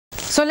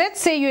So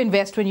let's say you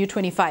invest when you're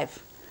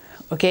 25.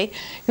 Okay,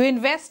 you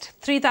invest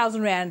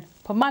 3,000 Rand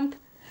per month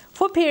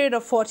for a period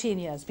of 14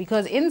 years,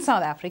 because in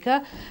South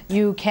Africa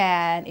you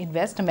can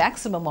invest a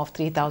maximum of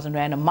 3,000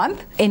 Rand a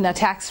month in a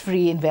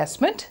tax-free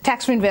investment.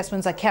 Tax-free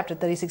investments are capped at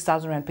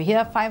 36,000 Rand per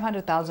year,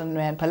 500,000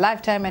 Rand per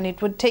lifetime, and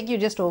it would take you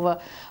just over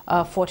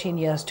 14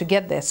 years to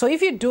get there. So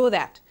if you do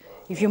that,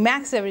 if you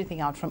max everything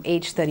out from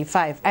age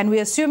 35, and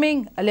we're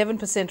assuming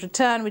 11%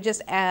 return, we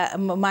just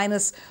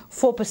minus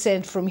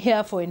 4% from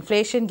here for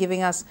inflation,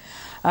 giving us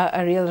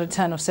a real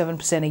return of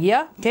 7% a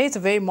year. Okay, it's a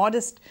very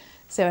modest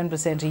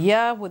 7% a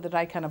year. With the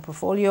right kind of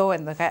portfolio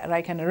and the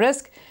right kind of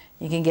risk,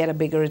 you can get a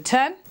bigger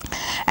return.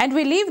 And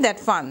we leave that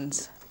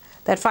funds,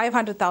 that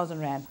 500,000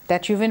 Rand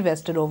that you've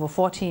invested over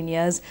 14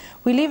 years,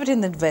 we leave it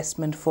in the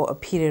investment for a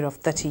period of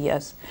 30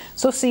 years.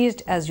 So see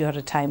it as your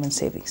retirement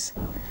savings.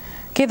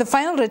 Okay, the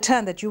final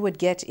return that you would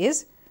get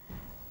is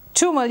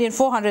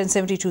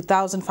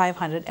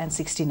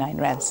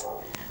 2,472,569 rands.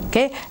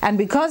 Okay, and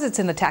because it's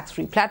in a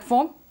tax-free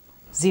platform,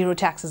 zero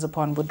taxes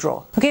upon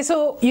withdrawal. Okay,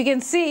 so you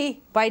can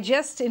see by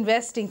just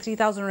investing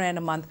 3,000 Rand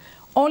a month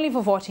only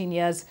for 14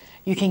 years,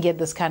 you can get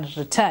this kind of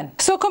return.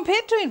 So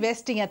compared to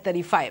investing at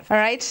 35, all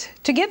right,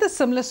 to get the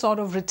similar sort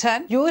of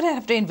return, you would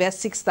have to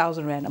invest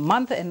 6,000 Rand a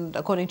month, and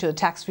according to the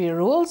tax-free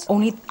rules,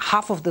 only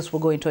half of this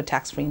will go into a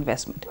tax-free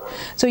investment.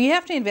 So you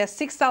have to invest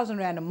 6,000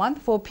 Rand a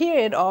month for a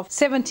period of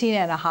 17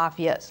 and a half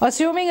years.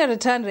 Assuming a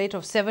return rate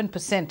of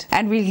 7%,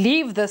 and we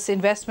leave this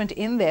investment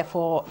in there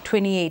for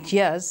 28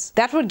 years,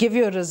 that would give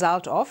you a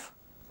result of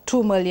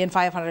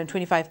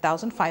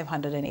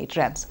 2,525,508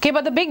 rands. Okay,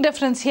 but the big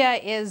difference here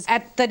is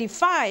at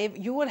 35,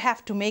 you would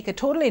have to make a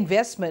total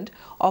investment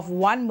of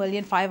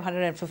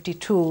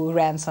 1,552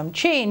 rand some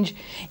change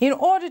in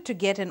order to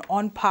get an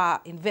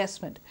on-par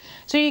investment.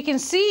 So you can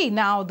see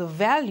now the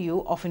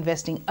value of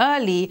investing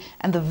early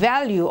and the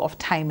value of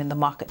time in the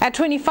market. At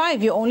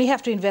 25, you only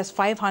have to invest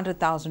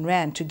 500,000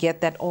 Rand to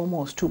get that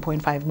almost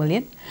 2.5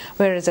 million.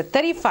 Whereas at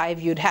 35,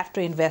 you'd have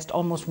to invest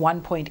almost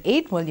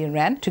 1.8 million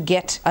Rand to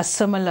get a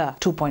similar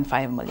 2.5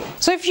 million.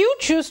 So if you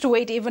choose to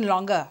wait even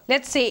longer,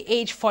 let's say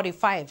age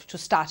 45 to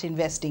start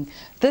investing,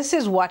 this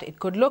is what it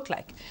could look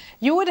like.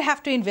 You would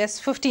have to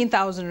invest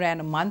 15,000 Rand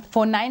a month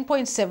for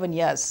 9.7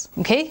 years.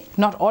 Okay,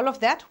 not all of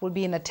that will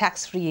be in a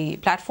tax-free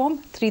platform.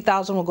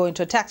 3,000 will go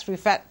into a tax-free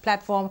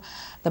platform,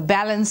 the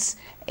balance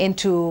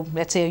into,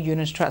 let's say, a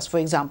unit trust, for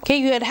example. Okay,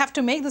 you'd have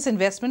to make this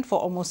investment for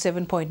almost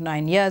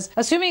 7.9 years.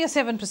 Assuming a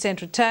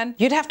 7% return,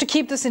 you'd have to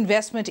keep this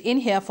investment in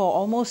here for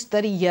almost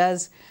 30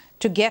 years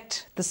to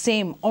get the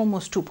same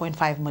almost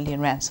 2.5 million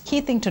rands.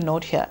 Key thing to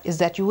note here is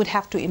that you would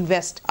have to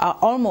invest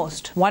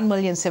almost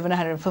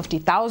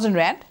 1,750,000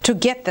 Rand to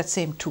get that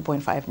same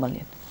 2.5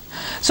 million.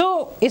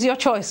 So it's your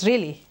choice,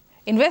 really.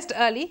 Invest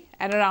early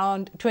at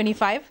around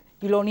 25.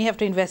 You'll only have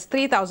to invest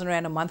 3,000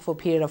 Rand a month for a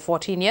period of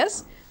 14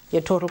 years.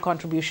 Your total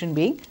contribution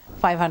being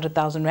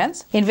 500,000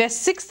 rands.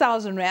 Invest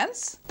 6,000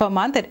 rands per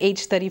month at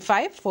age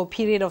 35 for a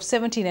period of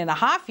 17 and a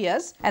half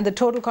years, and the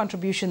total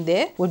contribution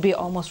there would be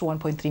almost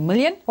 1.3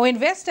 million. Or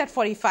invest at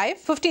 45,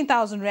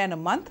 15,000 Rand a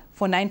month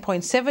for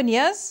 9.7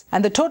 years,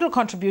 and the total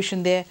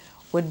contribution there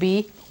would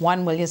be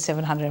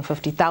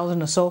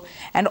 1,750,000 or so,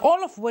 and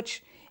all of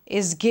which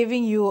is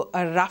giving you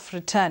a rough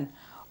return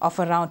of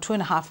around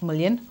 2.5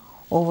 million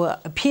over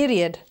a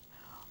period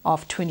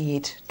of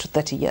 28 to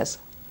 30 years.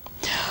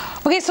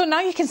 Okay, so now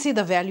you can see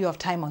the value of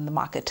time on the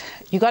market.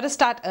 You got to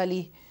start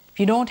early. If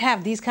you don't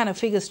have these kind of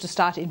figures to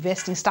start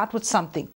investing, start with something.